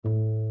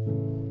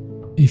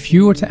If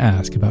you were to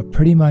ask about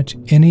pretty much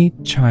any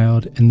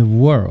child in the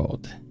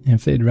world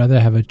if they'd rather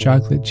have a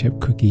chocolate chip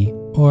cookie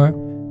or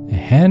a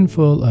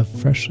handful of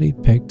freshly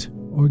picked,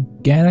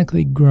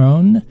 organically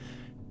grown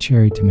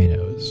cherry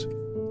tomatoes,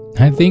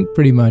 I think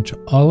pretty much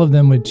all of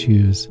them would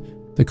choose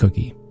the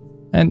cookie.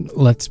 And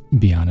let's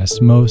be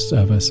honest, most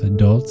of us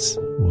adults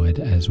would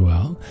as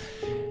well,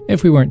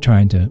 if we weren't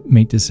trying to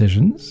make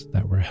decisions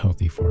that were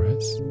healthy for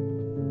us.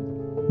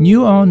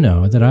 You all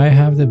know that I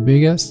have the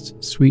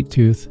biggest sweet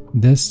tooth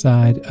this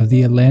side of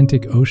the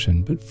Atlantic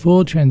Ocean, but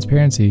full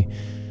transparency,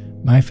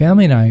 my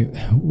family and I,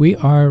 we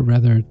are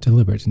rather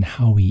deliberate in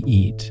how we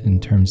eat in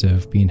terms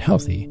of being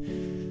healthy.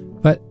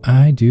 But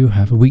I do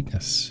have a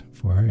weakness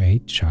for a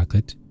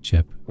chocolate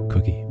chip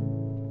cookie.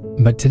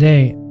 But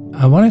today,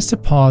 I want us to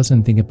pause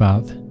and think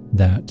about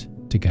that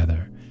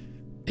together.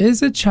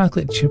 Is a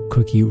chocolate chip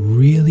cookie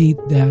really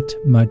that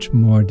much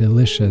more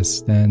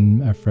delicious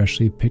than a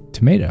freshly picked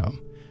tomato?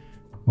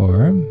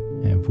 Or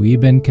have we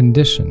been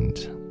conditioned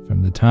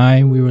from the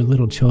time we were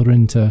little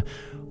children to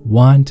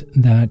want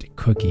that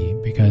cookie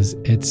because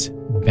it's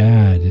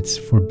bad, it's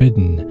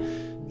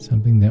forbidden,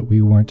 something that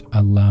we weren't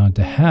allowed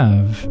to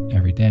have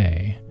every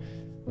day?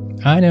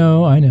 I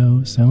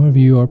know, some of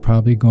you are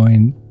probably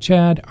going,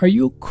 Chad, are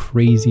you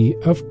crazy?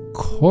 Of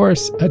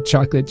course a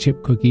chocolate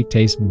chip cookie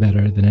tastes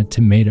better than a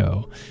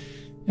tomato.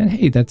 And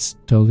hey, that's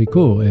totally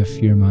cool if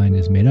your mind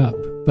is made up.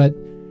 But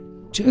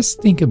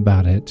just think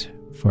about it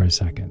for a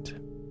second.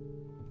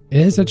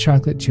 Is a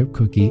chocolate chip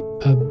cookie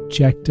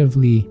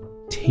objectively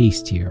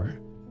tastier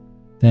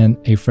than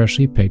a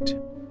freshly picked,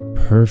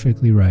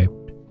 perfectly ripe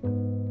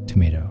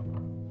tomato?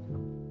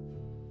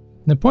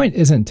 The point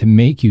isn't to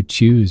make you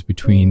choose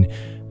between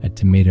a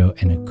tomato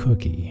and a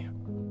cookie.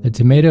 The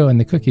tomato and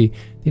the cookie,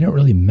 they don't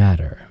really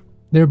matter.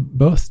 They're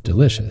both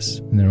delicious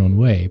in their own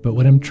way, but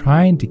what I'm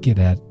trying to get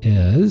at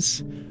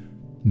is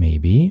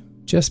maybe,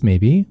 just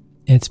maybe,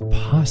 it's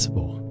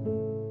possible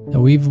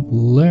that we've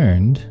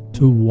learned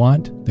to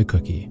want the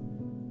cookie,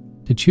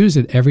 to choose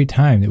it every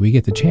time that we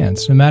get the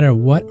chance, no matter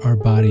what our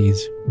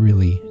bodies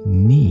really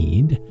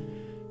need,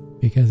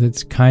 because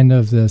it's kind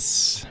of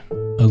this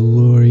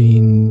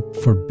alluring,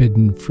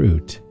 forbidden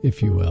fruit,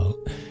 if you will.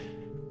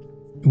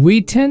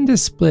 We tend to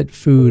split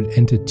food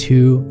into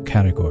two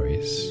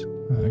categories,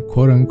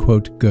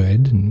 quote-unquote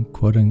good and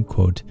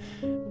quote-unquote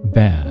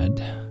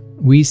bad.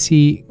 We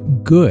see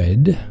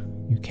good,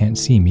 you can't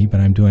see me, but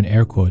I'm doing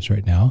air quotes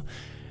right now,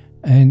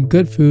 and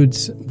good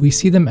foods, we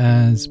see them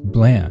as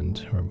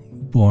bland or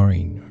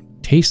boring or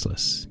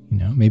tasteless,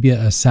 maybe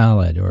a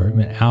salad or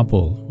an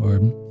apple or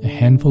a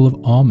handful of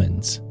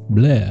almonds,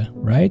 bleh,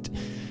 right?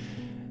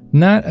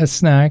 Not a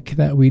snack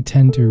that we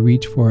tend to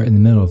reach for in the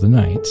middle of the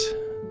night.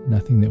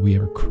 Nothing that we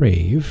ever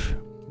crave.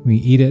 We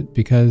eat it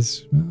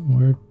because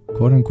we're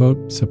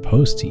quote-unquote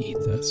supposed to eat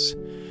this.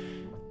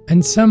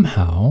 And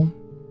somehow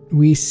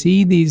we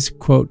see these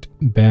quote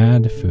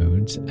bad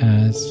foods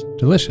as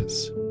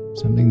delicious,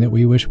 something that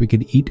we wish we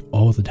could eat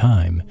all the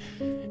time.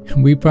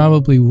 We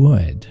probably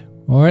would,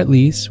 or at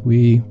least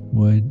we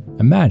would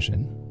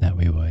imagine that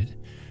we would,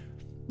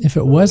 if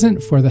it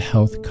wasn't for the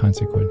health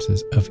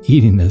consequences of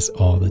eating this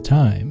all the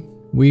time.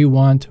 We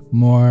want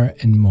more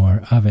and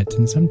more of it,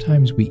 and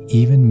sometimes we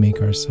even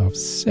make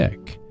ourselves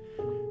sick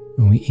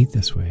when we eat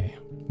this way.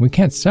 We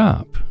can't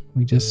stop.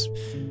 We just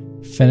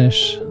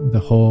finish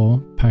the whole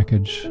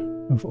package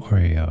of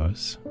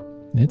Oreos.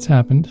 It's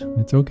happened.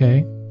 It's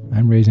okay.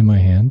 I'm raising my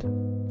hand.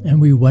 And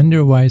we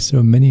wonder why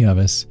so many of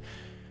us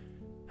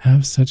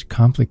have such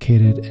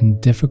complicated and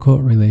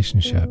difficult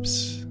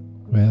relationships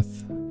with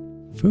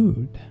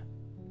food.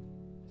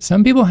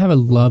 Some people have a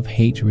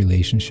love-hate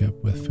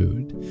relationship with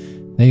food.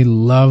 They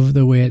love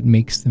the way it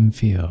makes them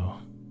feel,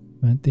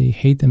 but they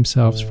hate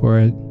themselves for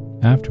it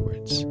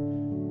afterwards.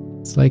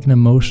 It's like an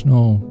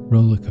emotional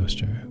roller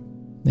coaster.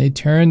 They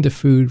turn to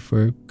food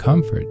for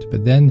comfort,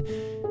 but then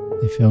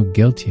they feel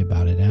guilty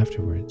about it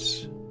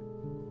afterwards.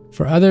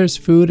 For others,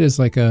 food is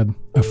like a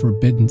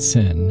forbidden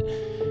sin.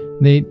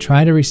 They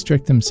try to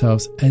restrict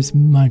themselves as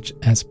much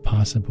as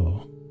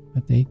possible,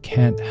 but they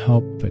can't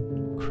help but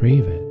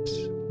crave it.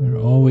 They're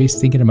always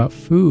thinking about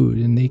food,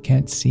 and they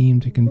can't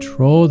seem to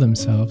control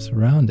themselves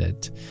around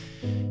it.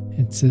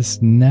 It's this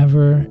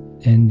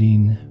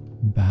never-ending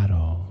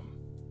battle.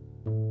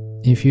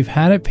 If you've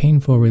had a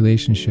painful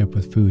relationship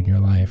with food in your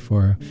life,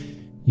 or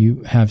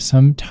you have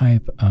some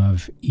type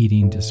of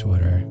eating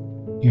disorder,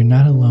 you're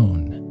not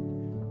alone.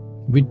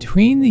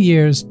 Between the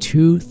years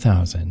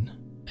 2000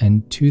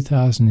 and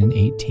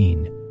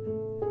 2018,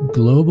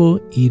 global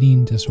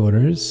eating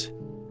disorders,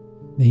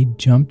 they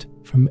jumped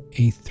from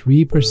a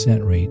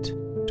 3% rate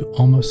to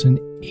almost an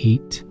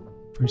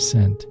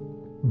 8%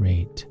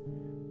 rate.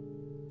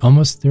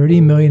 Almost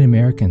 30 million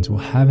Americans will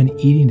have an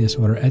eating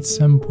disorder at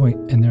some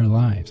point in their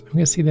lives. I'm going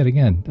to say that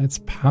again. That's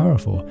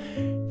powerful.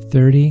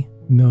 30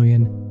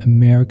 million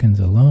Americans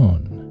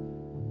alone.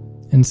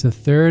 And it's the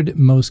third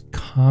most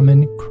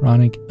common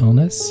chronic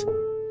illness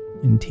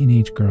in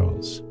teenage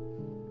girls.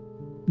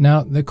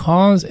 Now, the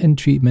cause and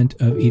treatment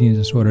of eating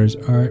disorders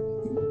are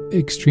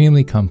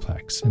extremely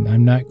complex, and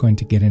I'm not going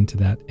to get into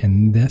that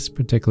in this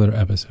particular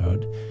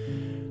episode.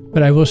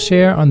 But I will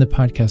share on the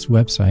podcast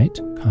website,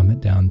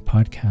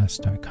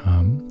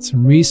 calmitdownpodcast.com,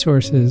 some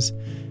resources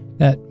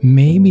that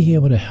may be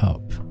able to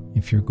help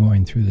if you're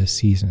going through this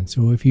season.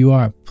 So if you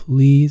are,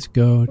 please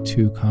go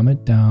to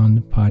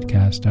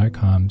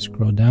calmitdownpodcast.com,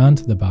 scroll down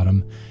to the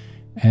bottom,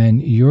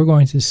 and you're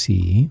going to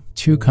see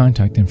 2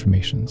 contact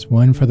informations,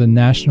 one for the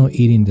National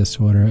Eating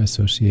Disorder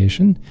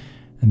Association,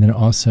 and then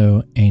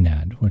also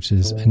ANAD, which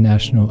is a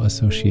National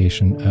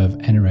Association of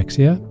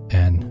Anorexia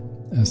and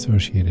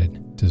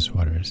Associated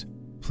Disorders.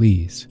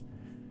 Please,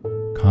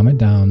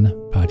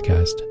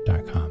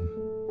 calmitdownpodcast.com.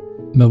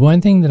 But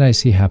one thing that I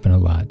see happen a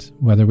lot,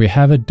 whether we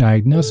have a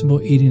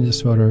diagnosable eating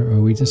disorder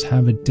or we just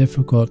have a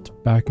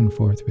difficult back and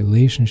forth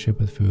relationship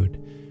with food,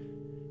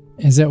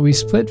 is that we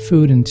split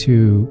food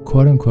into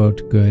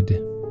quote-unquote good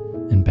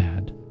and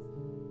bad.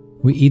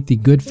 We eat the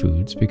good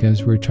foods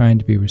because we're trying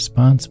to be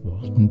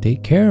responsible and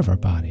take care of our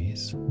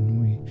bodies. And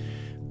we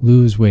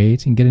lose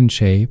weight and get in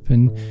shape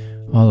and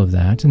all of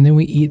that. And then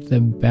we eat the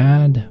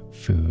bad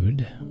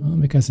food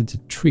because it's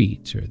a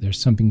treat or there's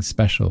something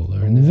special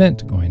or an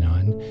event going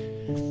on.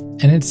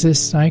 And it's this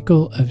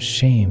cycle of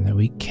shame that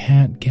we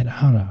can't get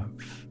out of.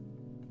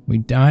 We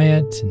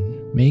diet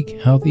and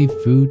make healthy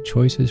food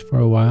choices for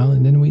a while,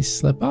 and then we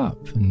slip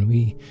up and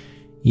we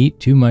eat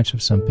too much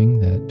of something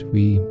that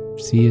we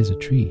see as a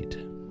treat.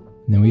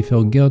 And then we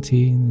feel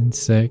guilty and then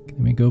sick,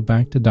 and we go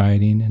back to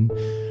dieting, and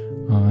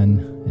on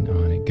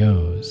it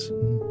goes.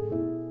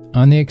 And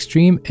on the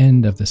extreme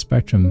end of the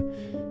spectrum,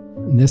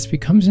 this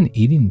becomes an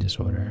eating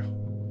disorder,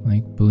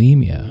 like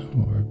bulimia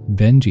or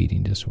binge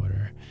eating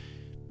disorder.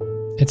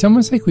 It's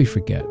almost like we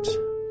forget.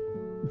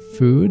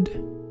 Food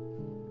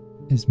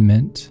is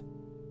meant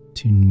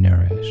to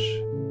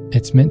nourish.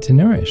 It's meant to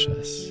nourish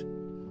us.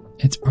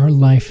 It's our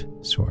life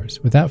source.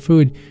 Without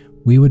food,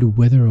 we would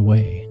wither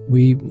away.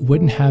 We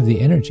wouldn't have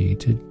the energy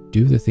to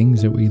do the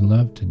things that we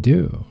love to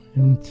do.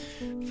 And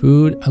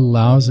food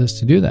allows us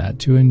to do that,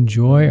 to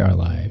enjoy our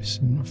lives.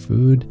 And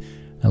food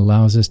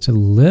allows us to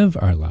live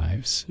our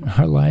lives.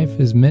 Our life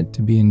is meant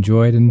to be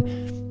enjoyed, and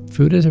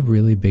food is a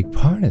really big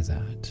part of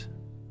that.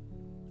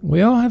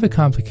 We all have a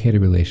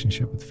complicated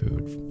relationship with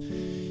food.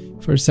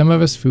 For some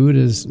of us, food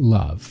is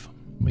love.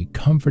 We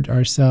comfort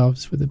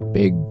ourselves with a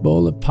big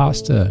bowl of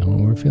pasta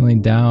when we're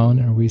feeling down,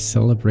 or we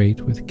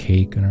celebrate with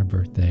cake on our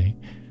birthday.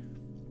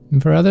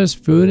 And for others,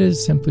 food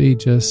is simply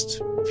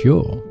just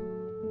fuel.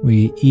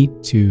 We eat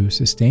to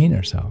sustain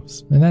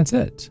ourselves, and that's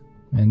it.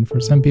 And for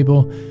some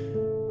people,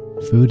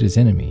 food is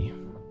enemy.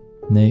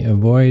 And they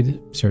avoid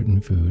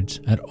certain foods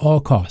at all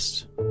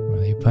costs, or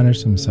they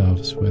punish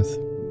themselves with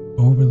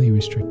overly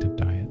restrictive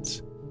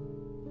diets.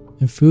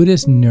 And food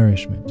is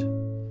nourishment.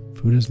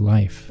 Food is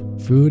life.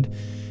 Food,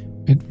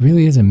 it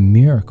really is a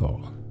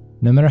miracle.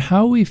 No matter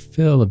how we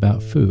feel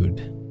about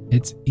food,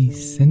 it's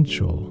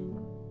essential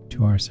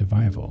to our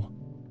survival.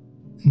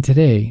 And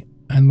today,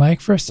 I'd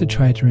like for us to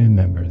try to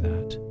remember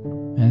that,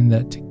 and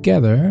that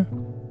together,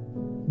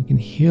 we can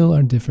heal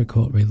our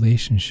difficult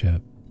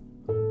relationship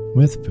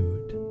with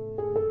food.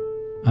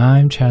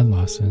 I'm Chad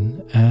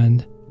Lawson,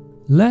 and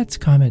let's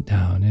calm it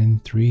down in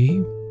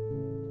 3,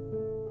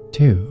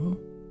 2,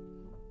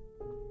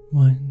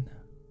 1.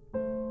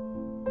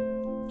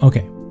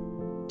 Okay,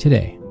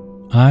 today,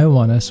 I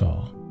want us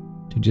all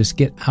to just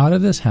get out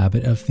of this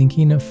habit of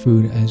thinking of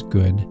food as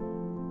good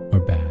or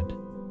bad.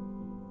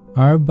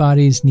 Our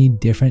bodies need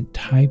different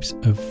types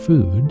of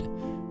food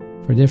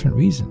for different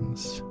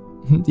reasons.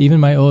 Even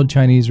my old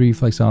Chinese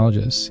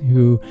reflexologist,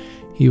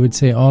 he would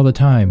say all the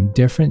time,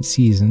 different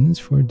seasons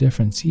for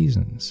different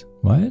seasons.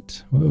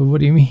 What? What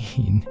do you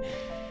mean?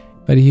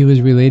 But he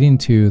was relating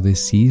to the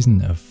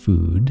season of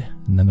food,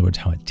 in other words,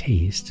 how it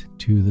tastes,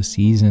 to the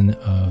season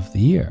of the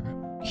year.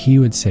 He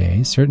would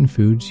say certain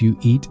foods you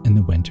eat in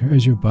the winter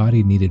as your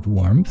body needed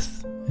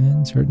warmth,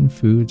 and certain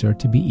foods are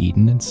to be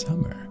eaten in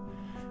summer.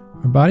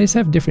 Our bodies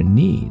have different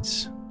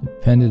needs,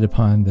 dependent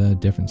upon the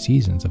different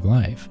seasons of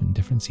life and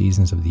different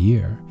seasons of the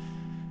year.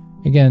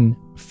 Again,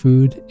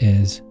 food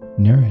is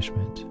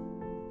nourishment.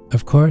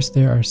 Of course,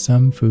 there are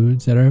some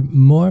foods that are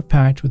more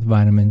packed with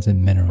vitamins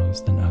and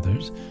minerals than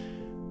others,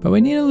 but we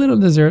need a little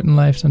dessert in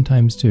life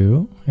sometimes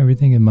too.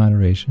 Everything in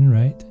moderation,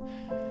 right?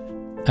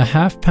 A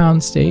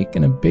half-pound steak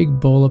and a big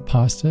bowl of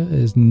pasta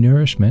is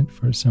nourishment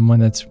for someone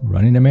that's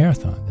running a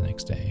marathon the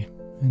next day.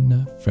 And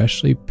a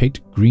freshly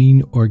picked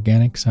green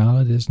organic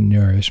salad is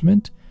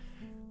nourishment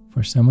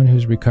for someone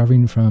who's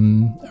recovering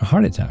from a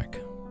heart attack.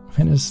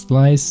 And a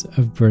slice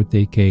of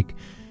birthday cake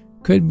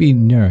could be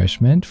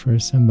nourishment for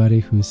somebody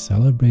who's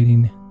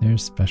celebrating their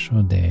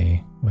special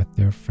day with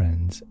their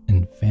friends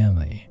and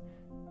family.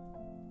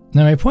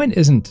 Now, my point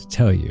isn't to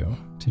tell you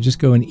to just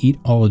go and eat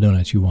all the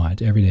donuts you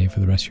want every day for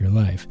the rest of your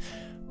life.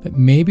 But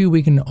maybe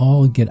we can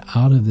all get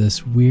out of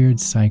this weird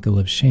cycle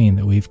of shame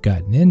that we've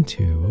gotten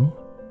into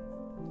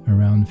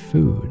around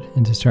food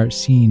and to start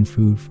seeing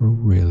food for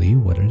really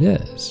what it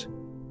is,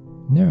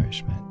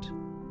 nourishment.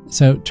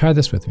 So try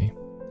this with me.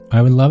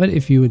 I would love it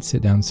if you would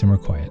sit down somewhere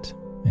quiet.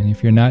 And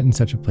if you're not in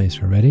such a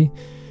place already,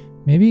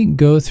 maybe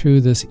go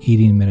through this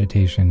eating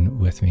meditation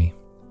with me.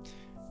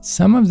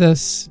 Some of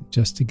this,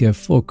 just to give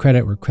full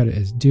credit where credit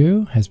is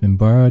due, has been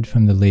borrowed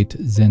from the late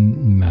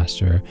Zen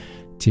master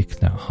Thich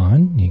Nhat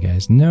Hanh. You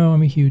guys know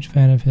I'm a huge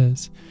fan of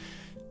his.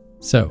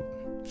 So,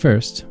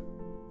 first,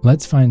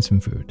 let's find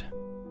some food.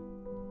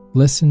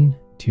 Listen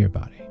to your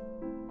body.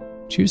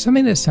 Choose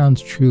something that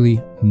sounds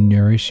truly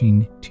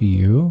nourishing to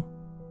you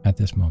at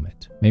this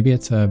moment. Maybe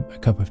it's a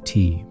cup of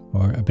tea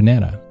or a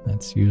banana.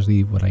 That's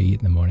usually what I eat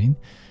in the morning.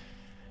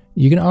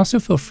 You can also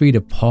feel free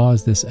to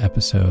pause this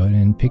episode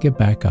and pick it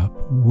back up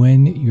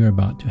when you're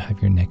about to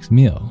have your next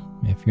meal,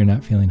 if you're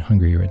not feeling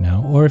hungry right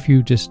now, or if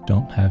you just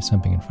don't have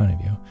something in front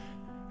of you.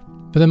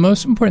 But the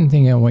most important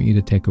thing I want you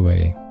to take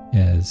away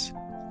is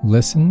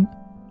listen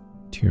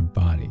to your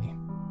body,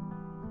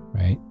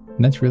 right?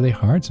 And that's really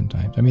hard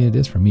sometimes. I mean, it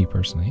is for me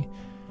personally.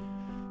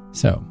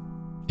 So,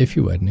 if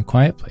you would, in a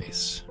quiet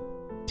place,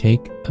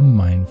 take a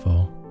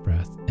mindful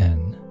breath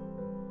in.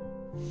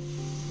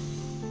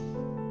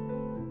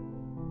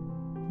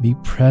 Be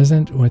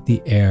present with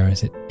the air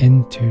as it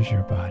enters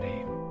your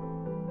body.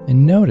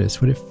 And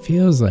notice what it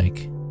feels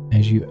like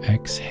as you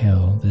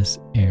exhale this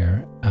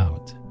air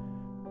out.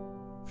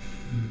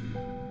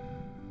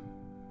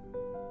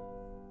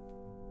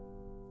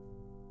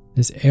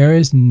 This air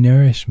is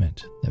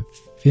nourishment that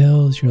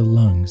fills your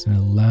lungs and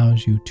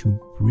allows you to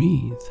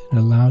breathe. It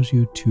allows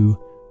you to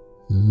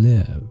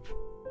live.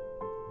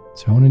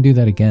 So I want to do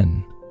that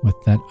again with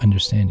that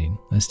understanding.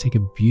 Let's take a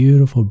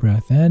beautiful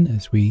breath in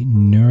as we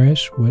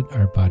nourish what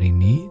our body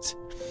needs.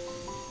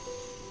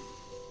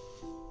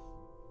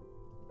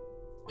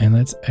 And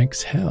let's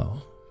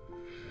exhale.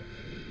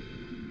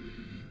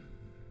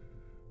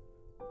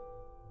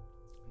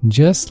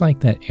 Just like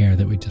that air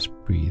that we just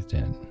breathed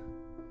in,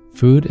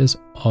 food is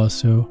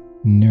also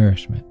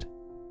nourishment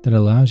that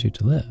allows you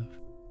to live.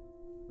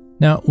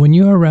 Now, when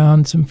you're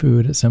around some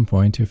food at some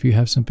point, or if you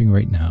have something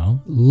right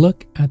now,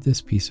 look at this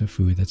piece of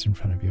food that's in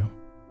front of you.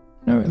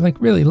 No, like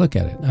really look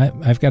at it.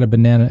 I've got a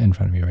banana in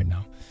front of me right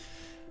now.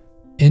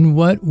 In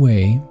what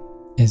way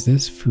is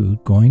this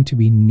food going to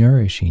be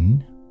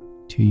nourishing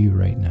to you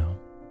right now?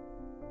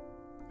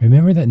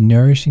 Remember that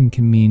nourishing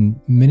can mean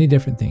many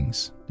different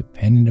things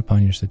depending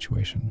upon your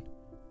situation.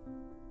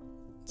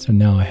 So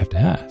now I have to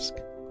ask,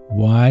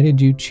 why did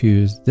you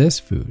choose this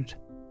food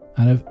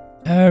out of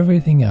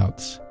everything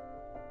else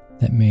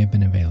that may have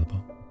been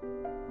available?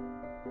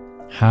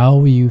 How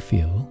will you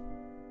feel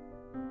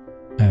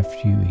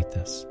after you eat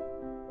this?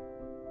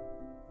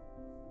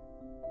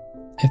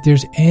 If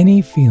there's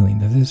any feeling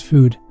that this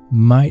food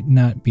might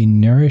not be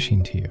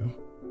nourishing to you,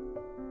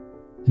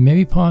 then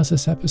maybe pause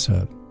this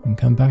episode and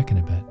come back in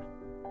a bit.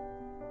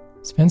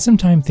 Spend some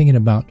time thinking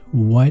about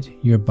what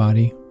your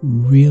body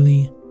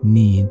really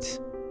needs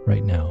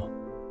right now.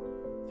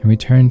 And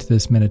return to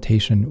this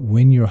meditation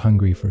when you're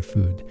hungry for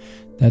food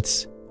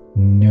that's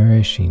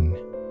nourishing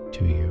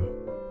to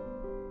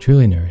you.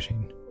 Truly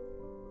nourishing.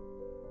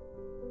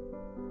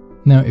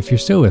 Now, if you're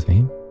still with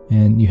me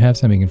and you have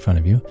something in front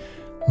of you,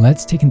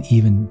 let's take an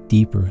even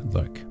deeper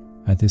look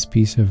at this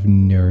piece of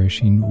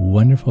nourishing,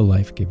 wonderful,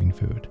 life-giving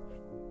food.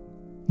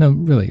 No,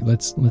 really,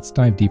 let's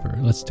dive deeper.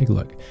 Let's take a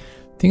look.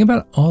 Think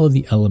about all of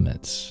the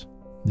elements,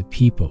 the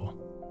people,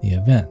 the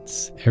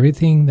events,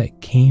 everything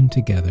that came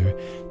together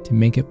to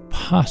make it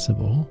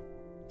possible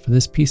for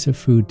this piece of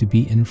food to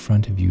be in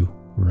front of you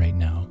right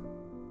now.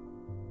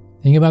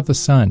 Think about the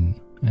sun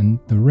and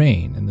the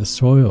rain and the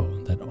soil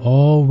that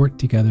all worked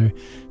together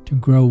to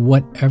grow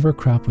whatever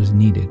crop was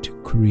needed to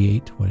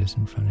create what is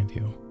in front of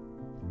you.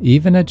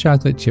 Even a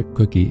chocolate chip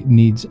cookie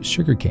needs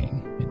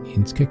sugarcane, it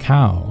needs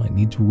cacao, it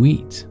needs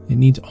wheat, it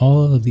needs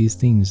all of these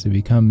things to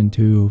become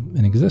into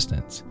an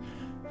existence.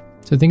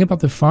 So think about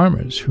the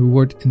farmers who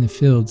worked in the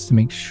fields to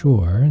make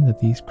sure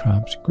that these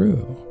crops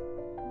grew.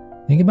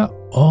 Think about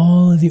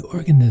all of the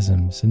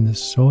organisms in the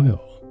soil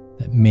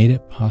that made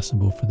it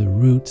possible for the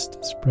roots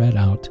to spread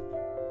out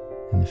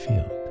in the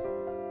field.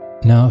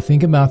 Now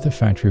think about the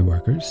factory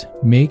workers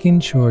making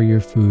sure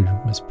your food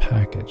was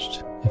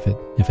packaged, if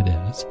it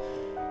is.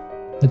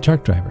 The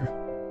truck driver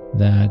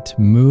that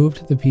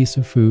moved the piece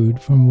of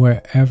food from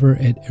wherever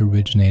it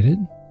originated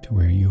to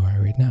where you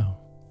are right now.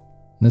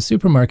 And the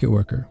supermarket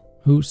worker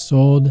who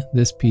sold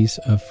this piece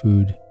of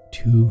food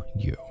to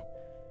you.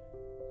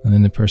 And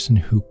then the person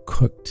who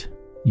cooked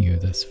you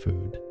this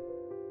food.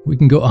 We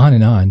can go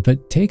on,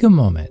 but take a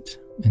moment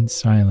in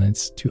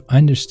silence to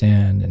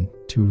understand and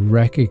to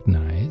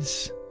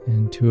recognize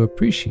and to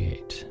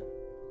appreciate.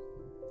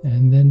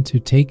 And then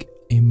to take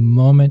a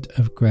moment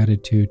of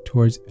gratitude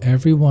towards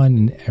everyone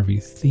and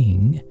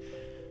everything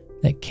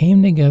that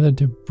came together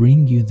to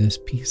bring you this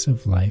piece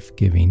of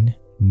life-giving,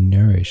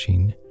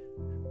 nourishing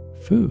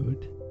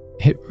food.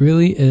 It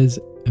really is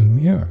a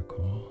miracle.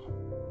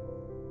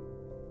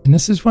 And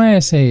this is why I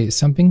say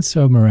something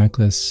so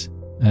miraculous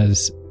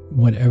as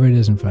whatever it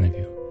is in front of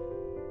you,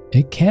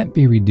 it can't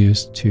be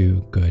reduced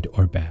to good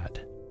or bad.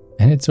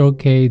 And it's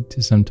okay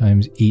to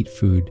sometimes eat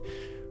food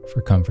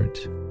for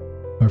comfort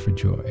or for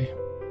joy.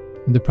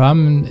 The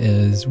problem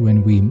is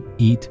when we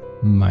eat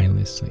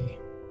mindlessly,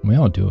 We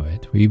all do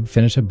it. We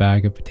finish a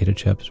bag of potato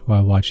chips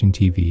while watching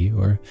TV,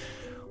 or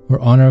we're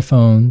on our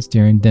phones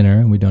during dinner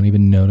and we don't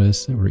even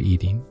notice that we're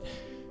eating.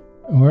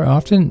 We're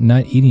often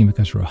not eating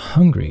because we're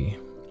hungry.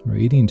 We're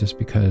eating just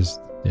because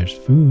there's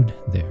food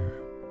there.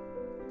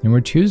 And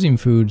we're choosing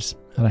foods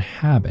out of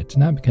habit,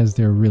 not because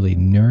they're really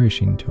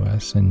nourishing to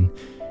us in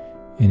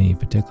any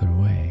particular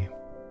way.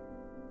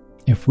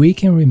 If we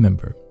can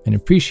remember and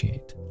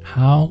appreciate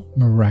how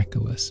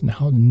miraculous and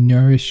how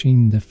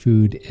nourishing the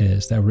food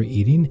is that we're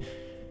eating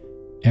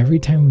every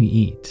time we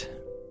eat,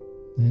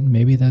 then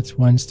maybe that's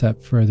one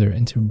step further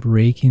into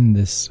breaking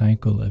this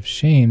cycle of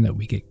shame that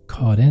we get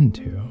caught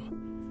into.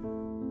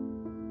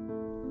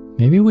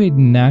 Maybe we'd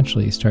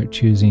naturally start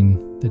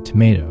choosing the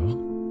tomato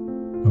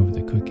over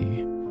the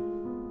cookie,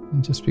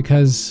 just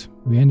because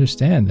we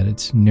understand that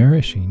it's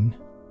nourishing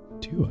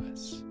to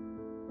us.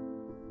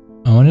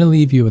 I want to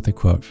leave you with a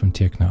quote from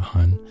Thich Nhat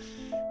Hanh,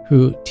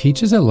 who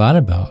teaches a lot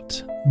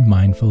about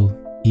mindful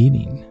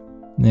eating.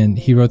 And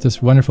he wrote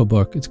this wonderful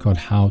book. It's called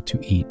How to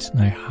Eat,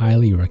 and I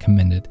highly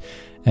recommend it.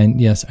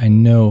 And yes, I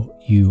know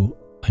you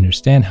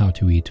understand how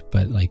to eat,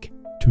 but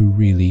to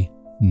really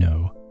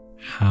know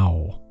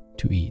how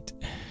to eat.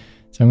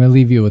 So I'm going to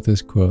leave you with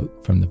this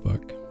quote from the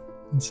book.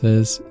 It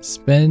says,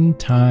 "Spend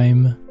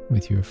time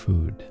with your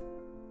food.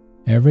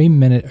 Every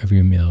minute of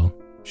your meal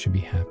should be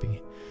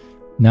happy.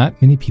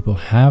 Not many people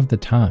have the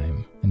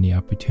time and the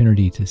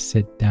opportunity to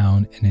sit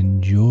down and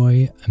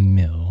enjoy a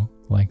meal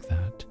like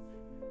that.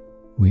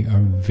 We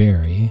are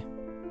very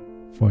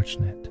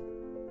fortunate.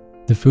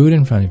 The food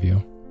in front of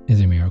you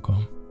is a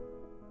miracle.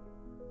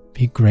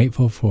 Be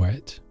grateful for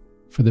it,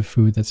 for the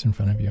food that's in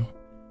front of you.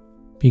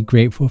 Be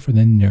grateful for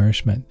the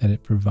nourishment that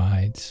it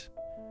provides,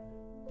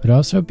 but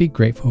also be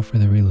grateful for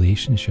the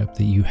relationship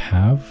that you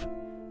have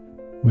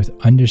with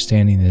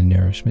understanding the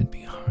nourishment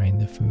behind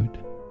the food,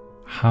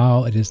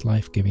 how it is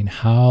life-giving,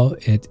 how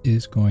it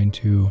is going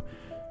to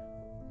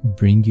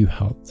bring you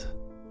health,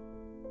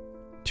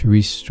 to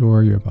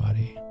restore your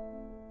body,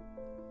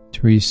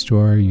 to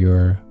restore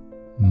your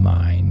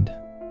mind,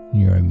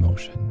 your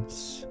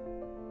emotions.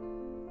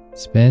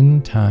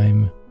 Spend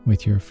time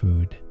with your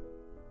food.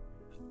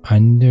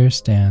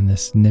 Understand the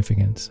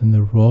significance and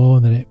the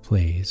role that it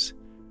plays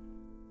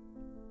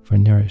for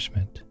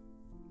nourishment.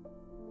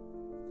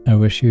 I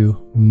wish you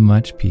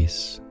much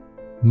peace,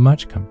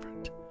 much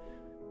comfort,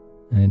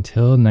 and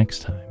until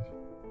next time,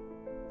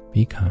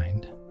 be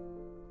kind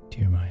to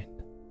your mind.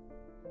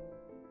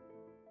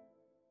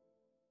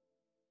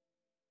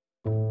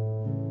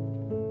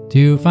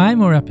 To find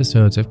more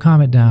episodes of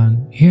Calm It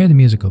Down, hear the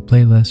musical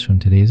playlist from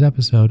today's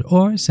episode,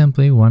 or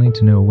simply wanting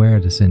to know where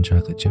to send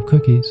chocolate chip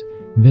cookies,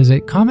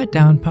 visit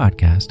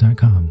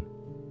calmitdownpodcast.com.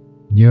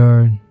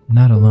 You're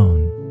not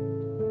alone.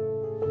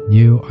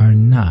 You are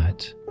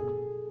not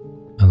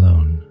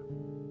alone.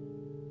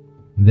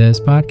 This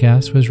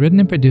podcast was written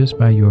and produced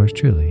by yours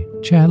truly,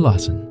 Chad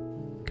Lawson,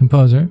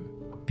 composer,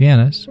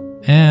 pianist,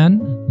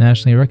 and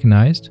nationally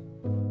recognized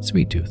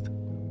Sweet Tooth.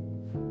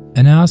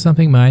 And now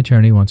something my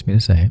attorney wants me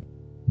to say.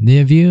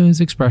 The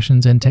views,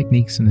 expressions, and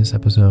techniques in this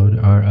episode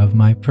are of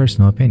my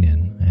personal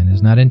opinion and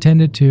is not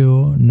intended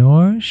to,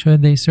 nor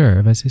should they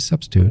serve as a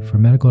substitute for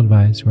medical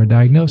advice or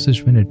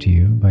diagnosis rendered to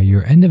you by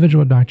your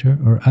individual doctor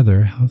or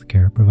other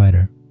healthcare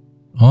provider.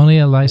 Only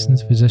a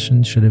licensed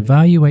physician should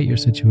evaluate your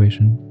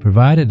situation,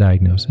 provide a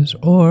diagnosis,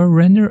 or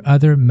render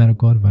other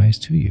medical advice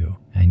to you,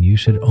 and you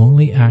should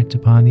only act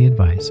upon the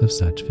advice of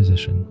such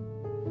physician.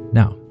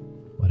 Now,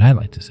 what I'd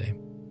like to say.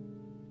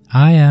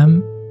 I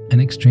am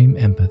an extreme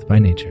empath by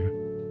nature,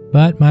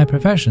 but my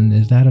profession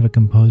is that of a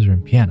composer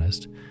and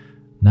pianist,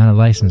 not a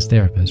licensed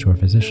therapist or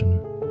physician.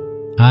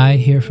 I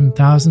hear from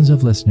thousands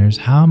of listeners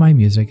how my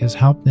music has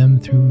helped them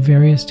through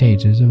various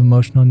stages of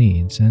emotional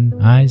needs,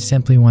 and I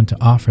simply want to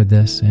offer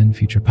this and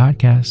future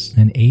podcasts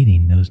in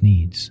aiding those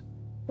needs.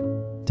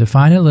 To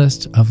find a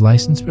list of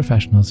licensed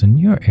professionals in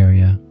your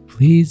area,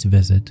 please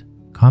visit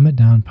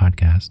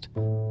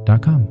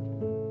calmitdownpodcast.com.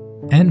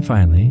 And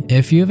finally,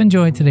 if you've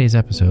enjoyed today's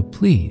episode,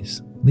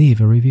 please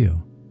leave a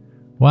review.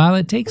 While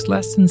it takes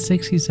less than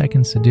 60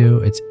 seconds to do,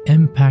 its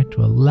impact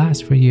will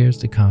last for years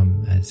to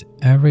come, as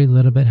every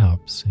little bit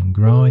helps in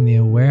growing the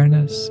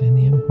awareness and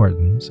the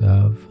importance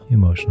of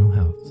emotional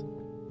health.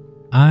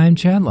 I'm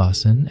Chad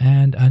Lawson,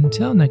 and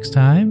until next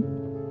time,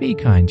 be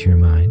kind to your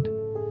mind,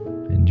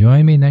 and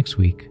join me next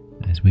week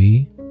as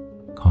we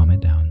calm it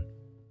down.